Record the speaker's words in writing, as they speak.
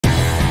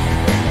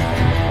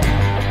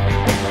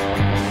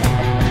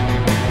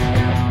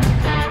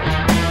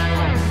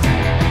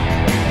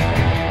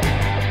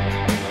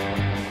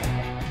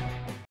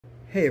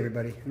Hey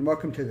everybody, and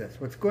welcome to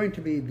what's going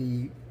to be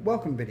the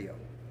welcome video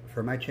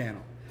for my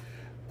channel.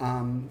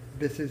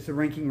 This is the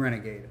Ranking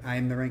Renegade. I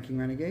am the Ranking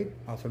Renegade,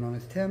 also known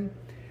as Tim,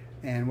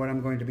 and what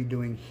I'm going to be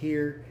doing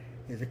here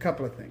is a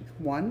couple of things.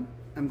 One,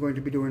 I'm going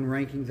to be doing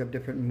rankings of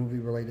different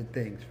movie-related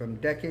things, from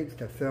decades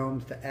to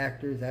films to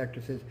actors,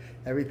 actresses,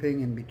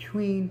 everything in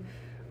between.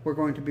 We're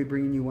going to be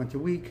bringing you once a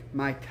week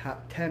my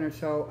top 10 or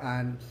so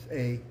on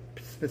a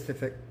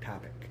specific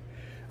topic.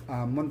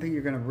 One thing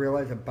you're going to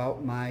realize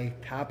about my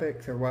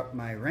topics, or what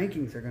my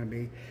rankings are going to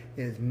be,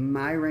 is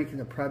my rankings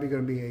are probably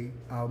going to be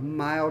a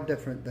mile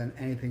different than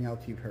anything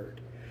else you've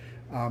heard.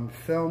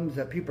 Films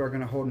that people are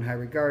going to hold in high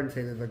regard and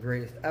say they're the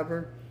greatest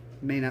ever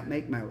may not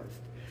make my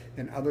list.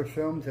 And other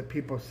films that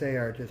people say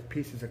are just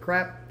pieces of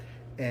crap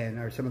and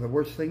are some of the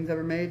worst things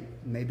ever made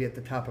may be at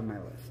the top of my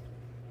list.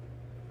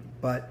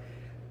 But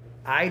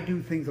I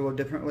do things a little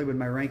differently with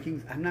my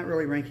rankings. I'm not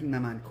really ranking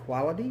them on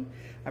quality.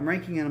 I'm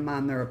ranking them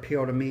on their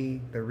appeal to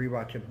me, their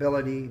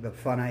rewatchability, the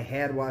fun I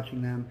had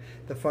watching them,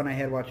 the fun I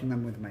had watching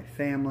them with my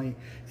family.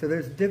 So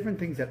there's different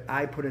things that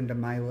I put into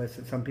my list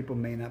that some people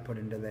may not put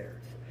into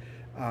theirs.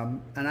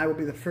 And I will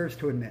be the first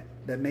to admit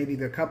that maybe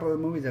the couple of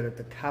movies that are at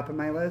the top of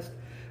my list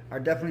are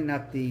definitely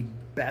not the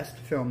best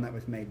film that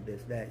was made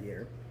that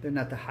year. They're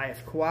not the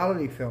highest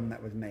quality film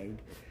that was made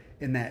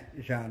in that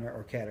genre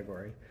or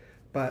category.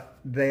 But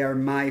they are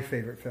my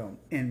favorite film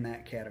in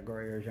that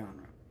category or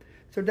genre.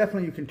 So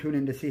definitely you can tune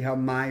in to see how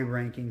my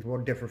rankings will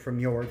differ from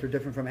yours or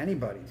different from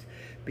anybody's.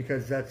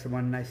 Because that's the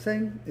one nice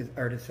thing, is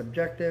art is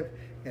subjective,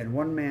 and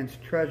one man's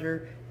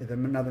treasure is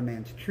another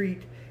man's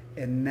treat,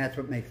 and that's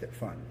what makes it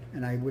fun.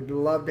 And I would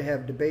love to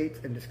have debates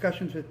and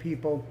discussions with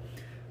people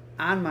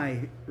on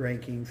my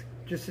rankings,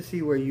 just to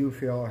see where you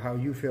feel or how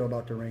you feel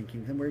about the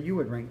rankings and where you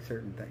would rank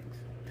certain things.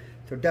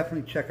 So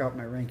definitely check out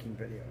my ranking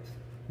videos.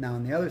 Now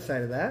on the other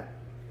side of that,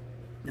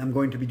 I'm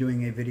going to be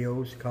doing a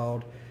videos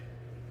called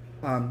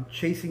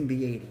Chasing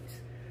the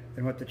 80s.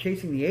 And what the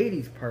Chasing the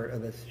 80s part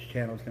of this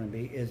channel is going to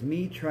be is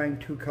me trying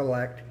to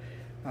collect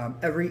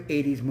every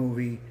 80s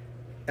movie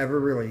ever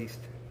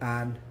released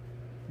on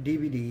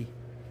DVD,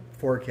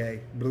 4K,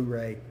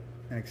 Blu-ray,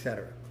 and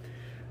etc.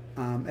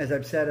 As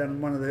I've said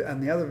on on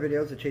the other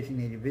videos, the Chasing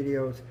the 80s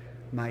videos,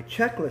 my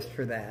checklist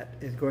for that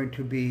is going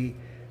to be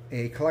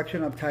a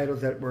collection of titles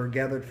that were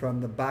gathered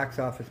from the Box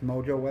Office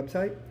Mojo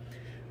website.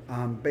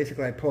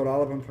 Basically, I pulled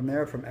all of them from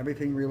there, from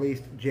everything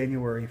released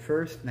January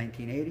 1st,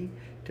 1980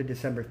 to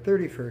December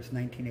 31st,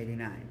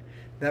 1989.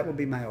 That will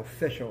be my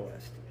official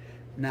list.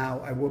 Now,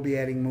 I will be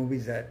adding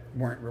movies that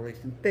weren't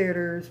released in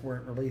theaters,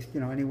 weren't released,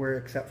 anywhere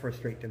except for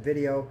straight to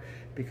video,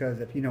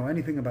 because if you know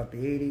anything about the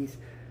 80s,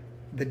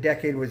 the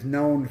decade was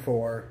known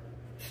for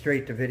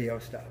straight to video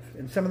stuff.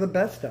 And some of the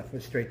best stuff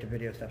was straight to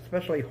video stuff,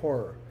 especially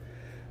horror.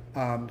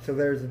 So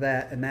there's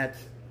that, and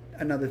that's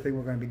another thing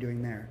we're going to be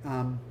doing there.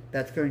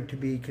 That's going to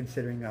be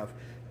considering of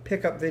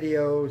pickup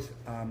videos,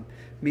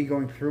 me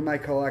going through my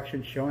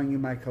collection, showing you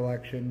my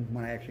collection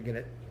when I actually get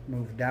it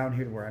moved down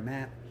here to where I'm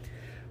at.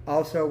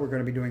 Also, we're going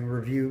to be doing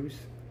reviews.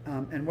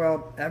 And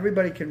well,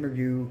 everybody can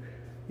review,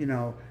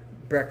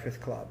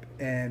 Breakfast Club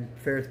and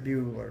Ferris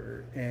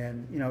Bueller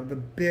and, the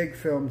big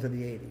films of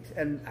the 80s.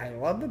 And I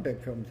love the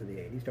big films of the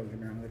 80s. Don't get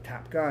me wrong, the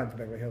Top Guns,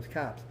 Beverly Hills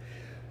Cops.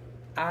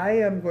 I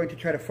am going to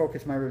try to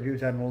focus my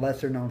reviews on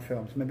lesser known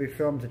films, maybe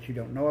films that you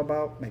don't know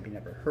about, maybe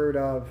never heard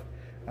of,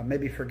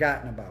 maybe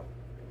forgotten about.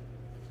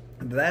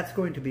 That's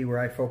going to be where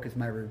I focus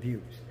my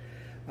reviews.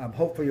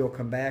 Hopefully you'll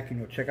come back and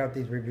you'll check out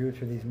these reviews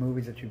for these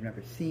movies that you've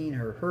never seen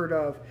or heard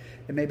of,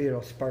 and maybe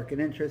it'll spark an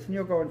interest, and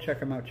you'll go and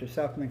check them out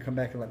yourself and then come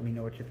back and let me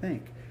know what you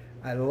think.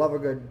 I love a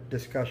good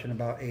discussion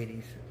about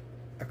 80s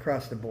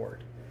across the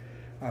board.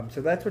 So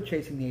that's what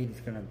Chasing the 80s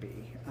is going to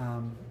be.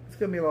 It's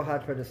going to be a little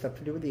hodgepodge of stuff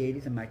to do with the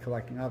 80s and my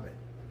collecting of it.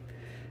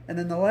 And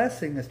then the last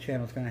thing this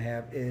channel is going to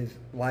have is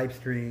live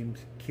streams,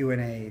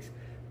 Q&As,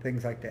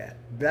 things like that.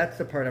 That's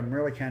the part I'm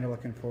really kind of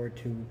looking forward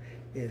to,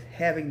 is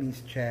having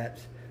these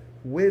chats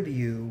with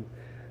you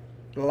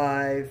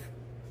live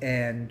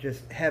and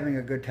just having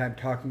a good time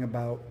talking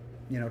about,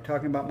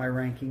 talking about my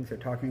rankings or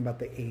talking about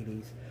the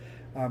 80s.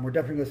 We're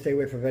definitely going to stay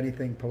away from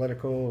anything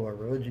political or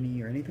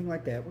religion-y or anything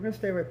like that. We're going to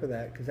stay away from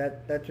that because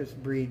that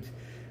just breeds,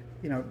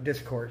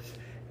 discourse.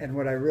 And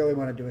what I really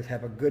want to do is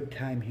have a good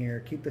time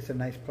here, keep this a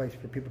nice place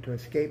for people to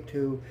escape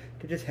to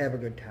just have a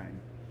good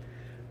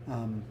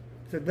time.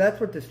 So that's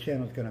what this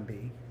channel is going to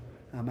be.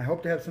 I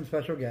hope to have some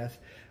special guests.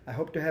 I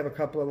hope to have a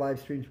couple of live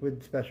streams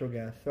with special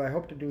guests. So I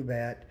hope to do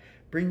that,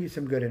 bring you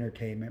some good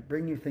entertainment,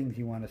 bring you things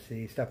you want to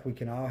see, stuff we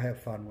can all have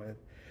fun with.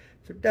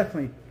 So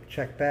definitely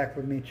check back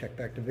with me, check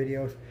back the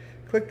videos.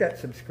 Click that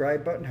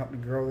subscribe button, help me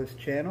grow this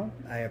channel.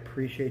 I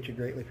appreciate you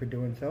greatly for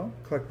doing so.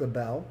 Click the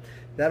bell.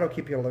 That'll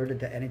keep you alerted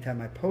to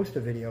anytime I post a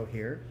video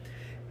here.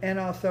 And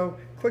also,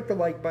 click the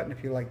like button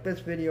if you like this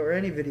video or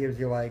any videos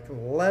you like.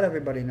 Let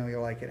everybody know you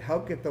like it.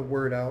 Help get the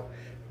word out.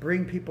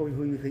 Bring people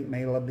who you think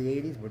may love the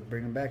 80s. Would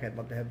bring them back. I'd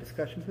love to have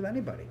discussions with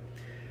anybody.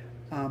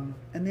 And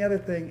the other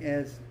thing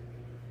is,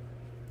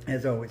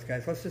 as always,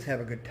 guys, let's just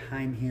have a good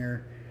time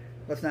here.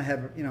 Let's not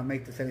have,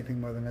 make this anything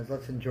more than this.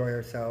 Let's enjoy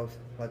ourselves.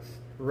 Let's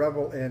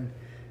revel in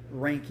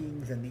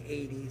rankings and the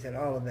 80s and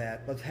all of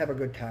that. Let's have a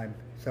good time.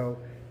 So,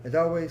 as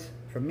always,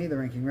 from me, the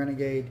Ranking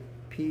Renegade,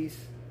 peace,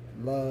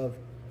 love,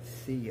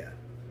 see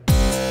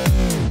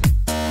ya.